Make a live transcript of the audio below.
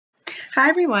Hi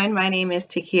everyone, my name is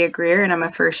Takia Grier and I'm a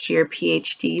first year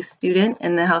PhD student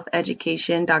in the Health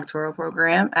Education Doctoral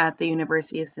Program at the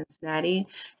University of Cincinnati,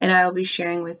 and I will be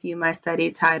sharing with you my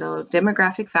study titled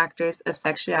Demographic Factors of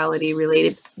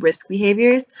Sexuality-Related Risk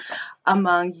Behaviors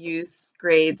Among Youth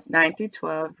Grades 9 through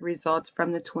 12, Results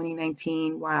from the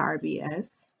 2019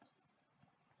 YRBS.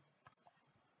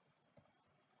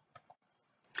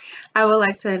 I would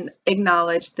like to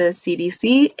acknowledge the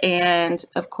CDC and,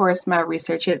 of course, my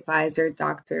research advisor,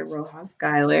 Dr. Rojas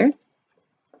Geiler.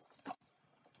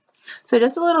 So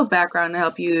just a little background to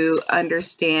help you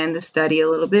understand the study a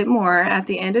little bit more. At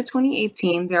the end of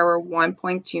 2018, there were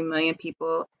 1.2 million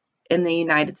people in the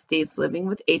United States living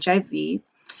with HIV,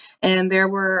 and there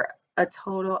were a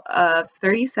total of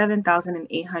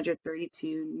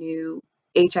 37,832 new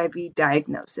HIV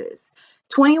diagnoses.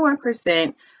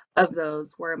 21% of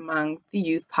those were among the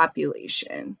youth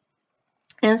population.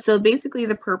 And so basically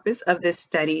the purpose of this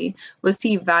study was to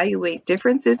evaluate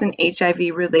differences in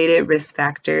HIV-related risk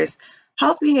factors,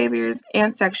 health behaviors,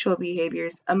 and sexual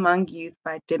behaviors among youth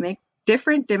by different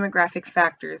demographic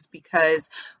factors, because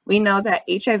we know that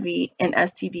HIV and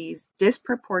STDs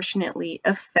disproportionately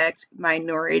affect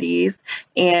minorities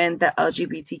and the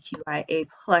LGBTQIA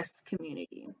plus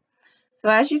community. So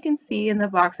as you can see in the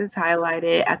boxes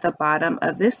highlighted at the bottom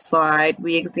of this slide,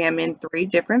 we examined 3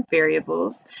 different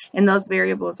variables, and those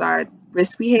variables are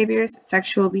risk behaviors,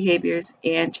 sexual behaviors,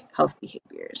 and health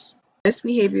behaviors. Risk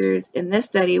behaviors in this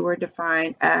study were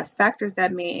defined as factors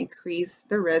that may increase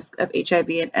the risk of HIV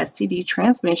and STD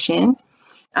transmission.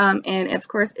 And of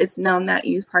course, it's known that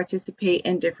youth participate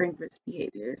in different risk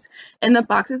behaviors. In the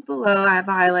boxes below, I've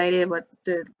highlighted what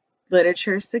the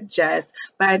literature suggests,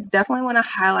 but I definitely want to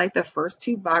highlight the first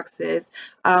 2 boxes,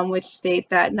 which state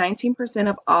that 19%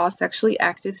 of all sexually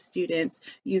active students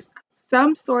use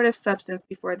some sort of substance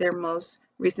before their most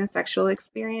recent sexual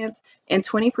experience, and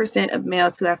 20% of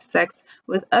males who have sex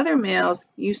with other males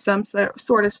use some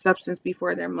sort of substance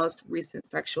before their most recent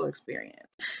sexual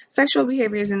experience. Sexual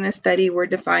behaviors in this study were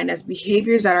defined as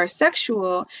behaviors that are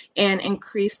sexual and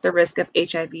increase the risk of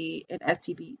HIV and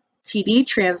STD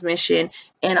transmission,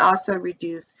 and also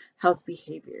reduce health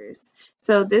behaviors.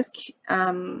 So this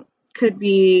could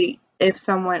be if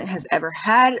someone has ever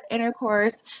had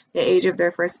intercourse, the age of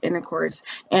their first intercourse,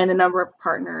 and the number of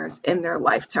partners in their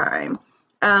lifetime.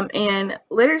 And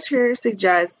literature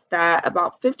suggests that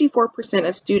about 54%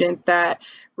 of students that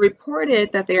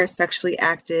reported that they are sexually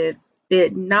active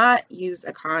did not use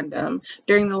a condom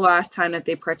during the last time that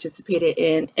they participated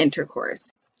in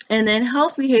intercourse. And then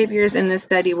health behaviors in this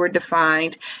study were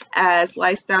defined as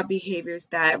lifestyle behaviors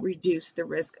that reduce the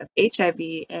risk of HIV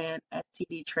and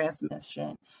STD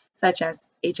transmission, such as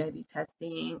HIV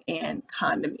testing and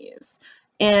condom use.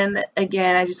 And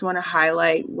again, I just want to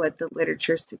highlight what the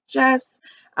literature suggests.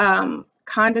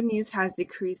 Condom use has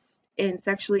decreased in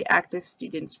sexually active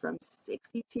students from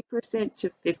 62% to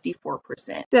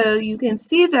 54%. So you can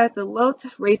see that the low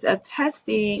rates of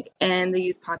testing in the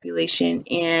youth population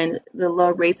and the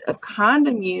low rates of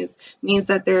condom use means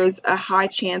that there's a high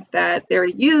chance that there are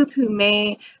youth who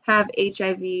may have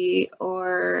HIV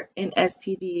or an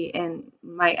STD and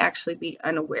might actually be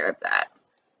unaware of that.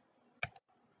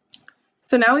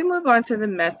 So now we move on to the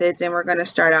methods, and we're going to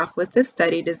start off with the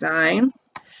study design.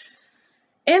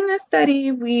 In this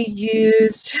study, we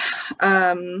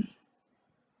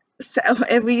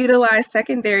utilized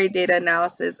secondary data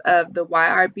analysis of the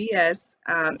YRBS,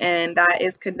 and that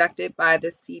is conducted by the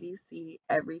CDC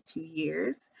every 2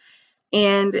 years.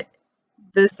 And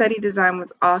the study design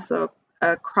was also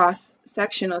a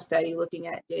cross-sectional study looking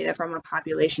at data from a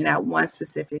population at one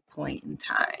specific point in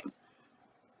time.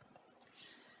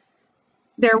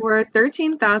 There were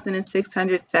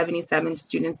 13,677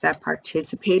 students that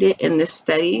participated in this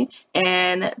study,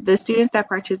 and the students that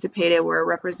participated were a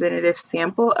representative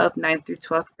sample of 9th through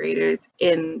 12th graders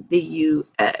in the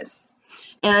U.S.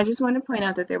 And I just want to point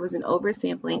out that there was an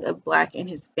oversampling of Black and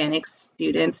Hispanic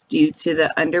students due to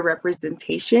the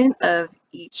underrepresentation of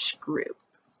each group.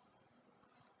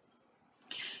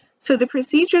 So the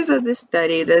procedures of this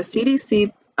study, the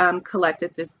CDC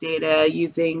collected this data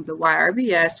using the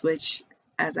YRBS, which,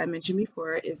 as I mentioned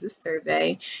before, is a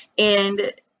survey,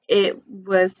 and it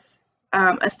was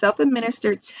a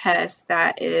self-administered test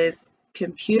that is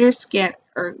computer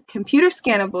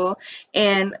scannable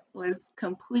and was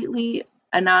completely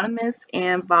anonymous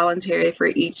and voluntary for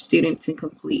each student to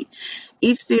complete.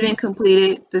 Each student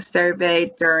completed the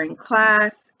survey during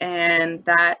class, and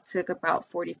that took about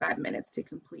 45 minutes to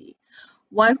complete.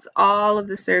 Once all of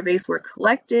the surveys were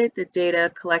collected, the data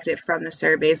collected from the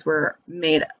surveys were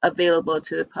made available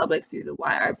to the public through the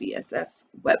YRBSS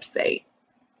website.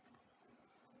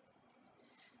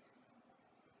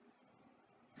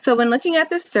 So when looking at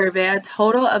this survey, a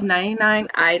total of 99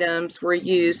 items were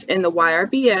used in the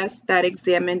YRBS that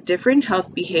examined different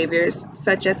health behaviors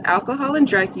such as alcohol and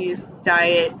drug use,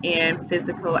 diet, and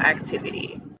physical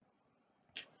activity.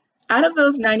 Out of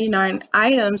those 99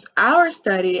 items, our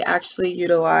study actually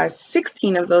utilized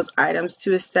 16 of those items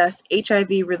to assess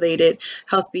HIV-related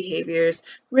health behaviors,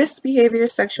 risk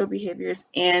behaviors, sexual behaviors,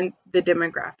 and the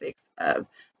demographics of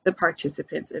the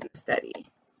participants in the study.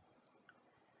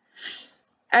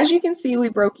 As you can see, we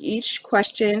broke each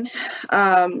question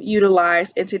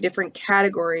utilized into different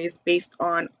categories based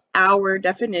on our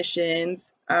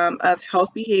definitions of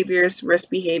health behaviors, risk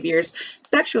behaviors,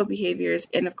 sexual behaviors,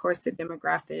 and of course the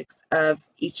demographics of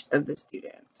each of the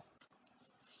students.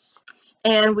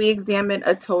 And we examined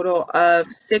a total of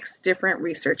 6 different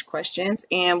research questions,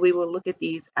 and we will look at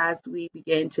these as we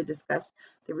begin to discuss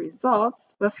the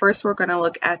results. But first, we're going to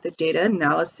look at the data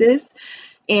analysis.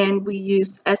 And we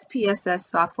used SPSS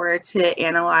software to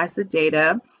analyze the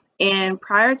data. And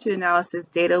prior to analysis,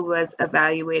 data was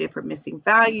evaluated for missing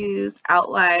values,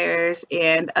 outliers,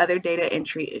 and other data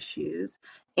entry issues.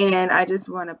 And I just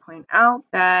want to point out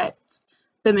that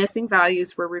the missing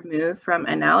values were removed from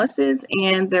analysis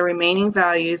and the remaining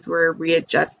values were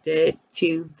readjusted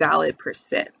to valid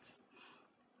percents.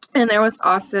 And there was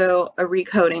also a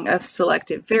recoding of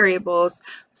selected variables.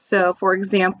 So for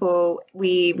example,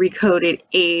 we recoded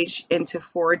age into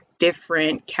 4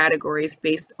 different categories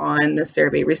based on the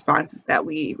survey responses that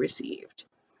we received.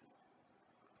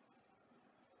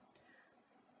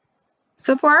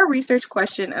 So for our research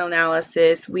question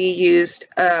analysis, we used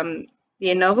the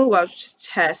ANOVA Welch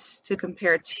test to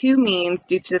compare 2 means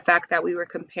due to the fact that we were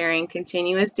comparing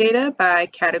continuous data by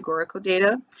categorical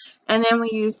data. And then we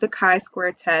used the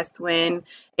chi-square test when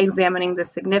examining the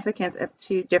significance of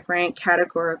 2 different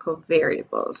categorical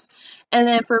variables. And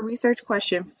then for research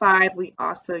question 5, we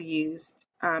also used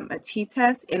a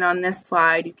t-test, and on this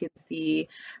slide you can see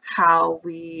how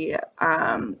we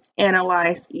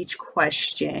analyzed each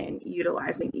question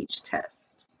utilizing each test.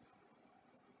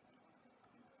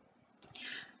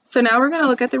 So now we're going to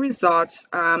look at the results,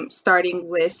 starting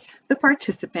with the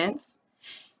participants.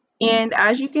 And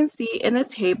as you can see in the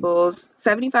tables,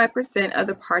 75% of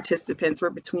the participants were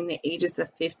between the ages of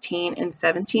 15 and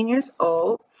 17 years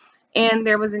old. And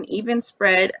there was an even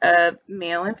spread of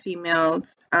male and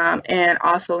females, and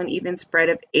also an even spread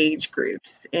of age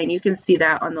groups. And you can see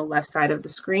that on the left side of the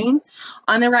screen.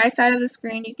 On the right side of the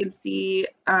screen, you can see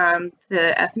the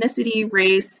ethnicity,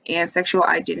 race, and sexual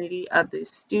identity of the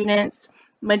students.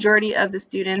 Majority of the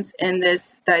students in this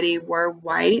study were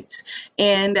white.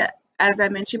 And as I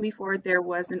mentioned before, there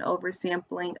was an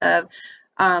oversampling of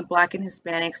Black and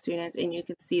Hispanic students, and you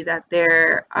can see that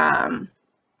their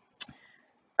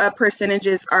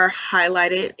percentages are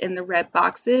highlighted in the red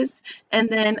boxes. And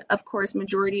then, of course,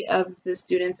 majority of the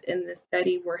students in this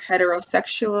study were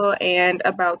heterosexual, and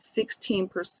about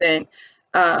 16%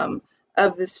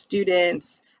 of the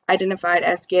students identified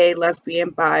as gay,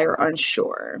 lesbian, bi, or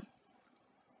unsure.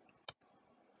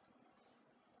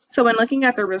 So when looking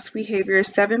at the risk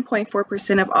behaviors,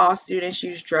 7.4% of all students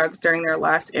use drugs during their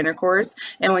last intercourse.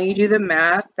 And when you do the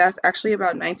math, that's actually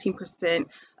about 19%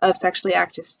 of sexually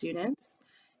active students.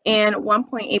 And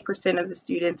 1.8% of the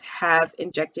students have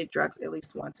injected drugs at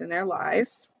least once in their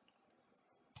lives.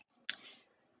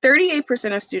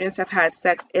 38% of students have had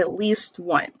sex at least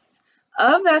once.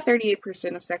 Of that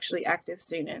 38% of sexually active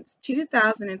students,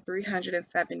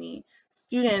 2,370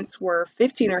 students were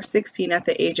 15 or 16 at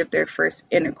the age of their first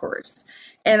intercourse.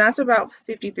 And that's about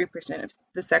 53% of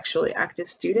the sexually active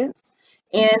students.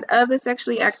 And of the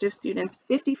sexually active students,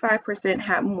 55%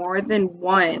 had more than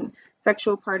one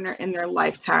sexual partner in their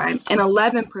lifetime, and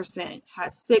 11%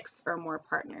 had 6 or more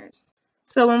partners.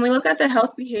 So when we look at the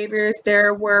health behaviors,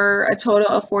 there were a total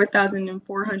of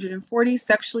 4,440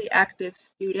 sexually active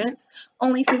students.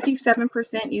 Only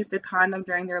 57% used a condom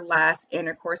during their last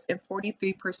intercourse, and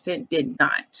 43% did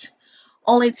not.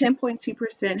 Only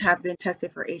 10.2% have been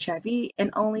tested for HIV,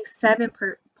 and only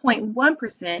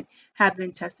 7.1% have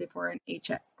been tested for an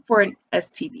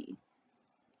STD.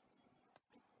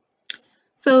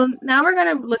 So now we're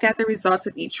going to look at the results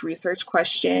of each research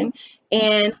question.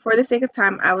 And for the sake of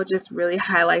time, I will just really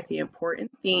highlight the important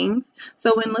things.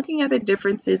 So when looking at the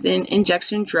differences in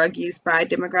injection drug use by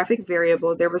demographic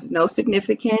variable, there was no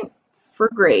significance for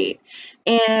grade.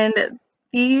 And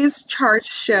these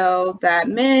charts show that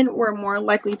men were more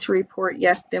likely to report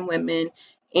yes than women,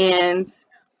 and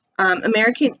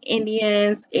American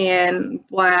Indians and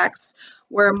Blacks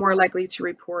were more likely to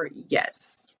report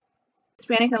yes.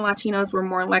 Hispanic and Latinos were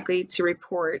more likely to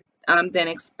report than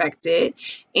expected.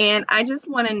 And I just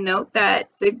want to note that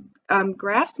the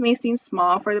graphs may seem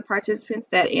small for the participants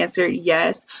that answered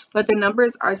yes, but the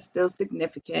numbers are still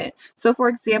significant. So for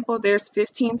example, there's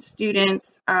 15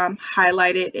 students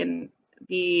highlighted in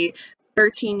the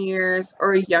 13 years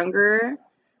or younger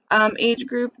age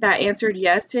group that answered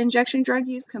yes to injection drug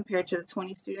use compared to the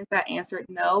 20 students that answered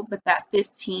no, but that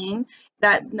 15,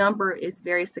 that number is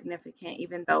very significant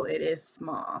even though it is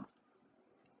small.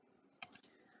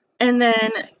 And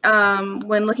then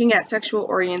when looking at sexual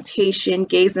orientation,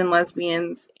 gays and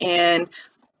lesbians and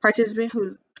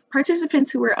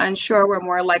participants who were unsure were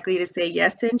more likely to say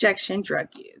yes to injection drug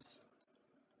use.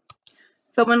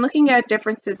 So when looking at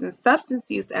differences in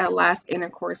substance use at last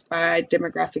intercourse by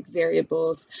demographic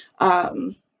variables,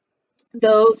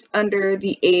 those under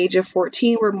the age of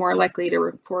 14 were more likely to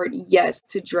report yes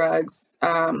to drugs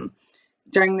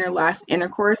during their last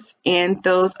intercourse, and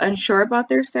those unsure about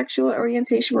their sexual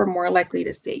orientation were more likely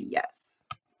to say yes.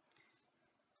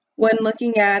 When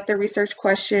looking at the research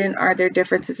question, are there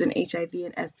differences in HIV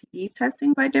and STD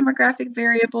testing by demographic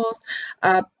variables?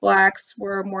 Blacks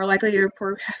were more likely to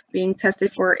report being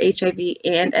tested for HIV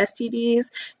and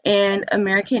STDs, and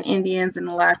American Indians and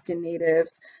Alaskan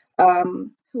Natives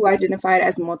who identified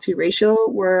as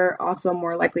multiracial were also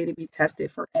more likely to be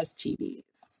tested for STDs.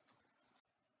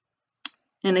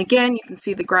 And again, you can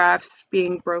see the graphs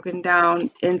being broken down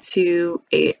into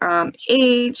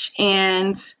age,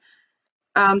 and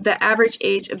the average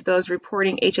age of those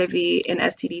reporting HIV and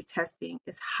STD testing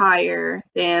is higher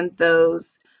than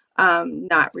those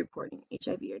not reporting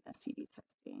HIV or STD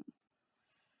testing.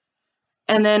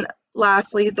 And then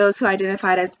lastly, those who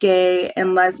identified as gay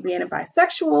and lesbian and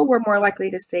bisexual were more likely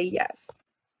to say yes.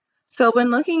 So when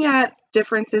looking at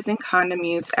differences in condom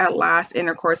use at last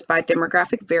intercourse by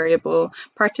demographic variable,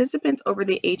 participants over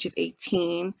the age of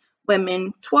 18,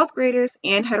 women, 12th graders,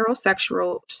 and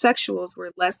heterosexuals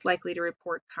were less likely to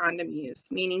report condom use,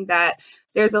 meaning that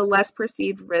there's a less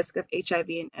perceived risk of HIV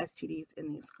and STDs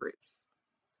in these groups.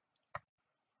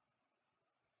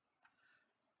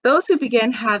 Those who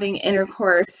began having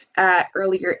intercourse at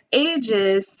earlier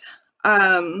ages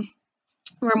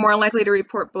were more likely to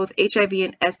report both HIV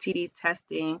and STD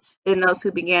testing than those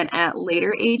who began at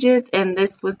later ages. And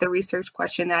this was the research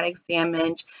question that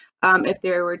examined if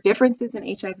there were differences in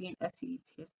HIV and STD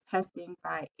testing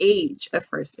by age of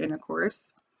first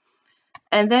intercourse.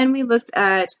 And then we looked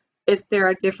at if there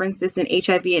are differences in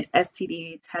HIV and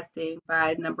STD testing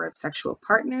by number of sexual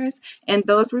partners, and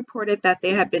those reported that they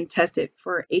had been tested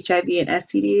for HIV and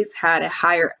STDs had a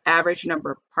higher average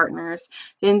number of partners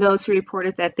than those who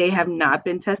reported that they have not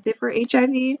been tested for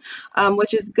HIV,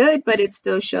 which is good, but it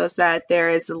still shows that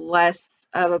there is less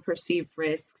of a perceived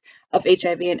risk of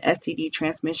HIV and STD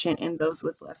transmission in those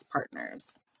with less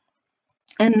partners.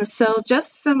 And so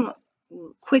just some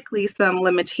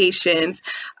limitations.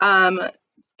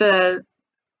 The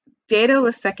data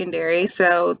was secondary,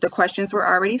 so the questions were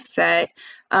already set,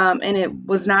 and it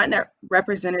was not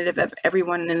representative of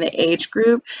everyone in the age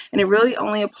group, and it really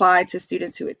only applied to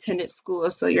students who attended school.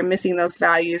 So you're missing those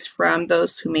values from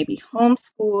those who may be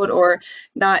homeschooled or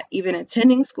not even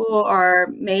attending school or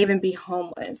may even be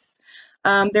homeless.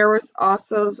 There was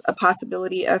also a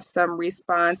possibility of some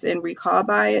response and recall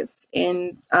bias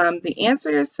in the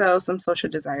answers, so some social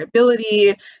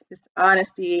desirability,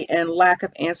 dishonesty, and lack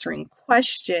of answering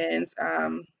questions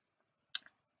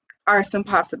are some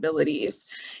possibilities.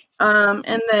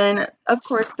 And then, of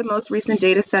course, the most recent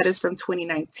data set is from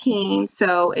 2019,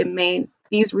 so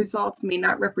these results may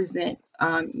not represent,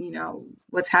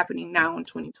 what's happening now in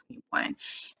 2021.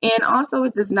 And also,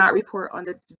 it does not report on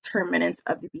the determinants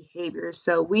of the behavior.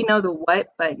 So we know the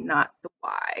what, but not the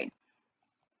why.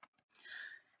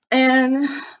 And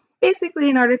basically,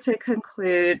 in order to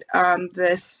conclude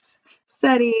this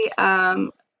study,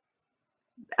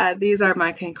 these are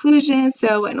my conclusions.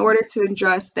 So in order to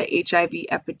address the HIV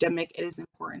epidemic, it is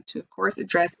important to, of course,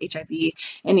 address HIV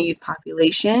in the youth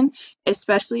population,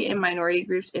 especially in minority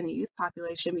groups in the youth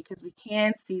population, because we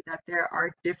can see that there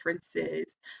are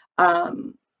differences by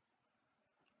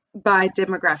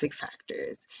demographic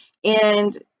factors.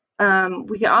 And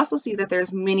we can also see that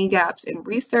there's many gaps in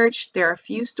research. There are a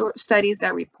few studies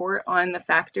that report on the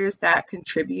factors that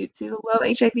contribute to the low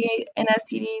HIV and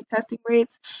STD testing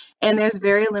rates, and there's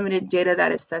very limited data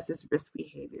that assesses risk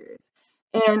behaviors.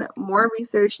 And more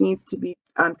research needs to be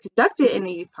conducted in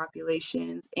the youth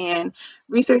populations, and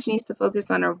research needs to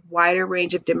focus on a wider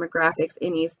range of demographics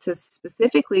and needs to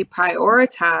specifically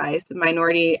prioritize the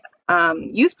minority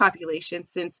youth population,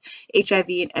 since HIV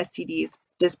and STDs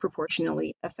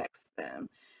disproportionately affects them.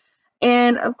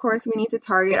 And of course, we need to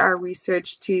target our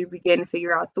research to begin to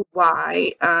figure out the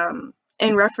why.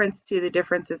 in reference to the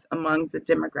differences among the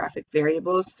demographic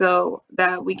variables so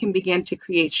that we can begin to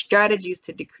create strategies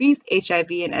to decrease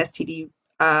HIV and STD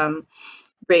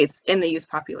rates in the youth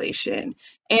population.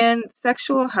 And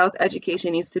sexual health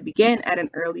education needs to begin at an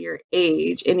earlier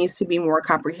age. It needs to be more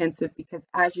comprehensive because,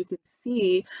 as you can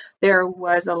see, there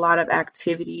was a lot of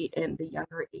activity in the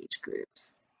younger age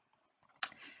groups.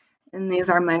 And these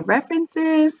are my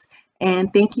references.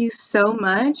 And thank you so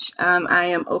much. I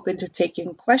am open to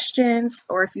taking questions,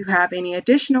 or if you have any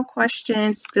additional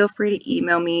questions, feel free to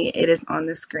email me. It is on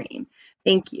the screen.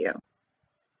 Thank you.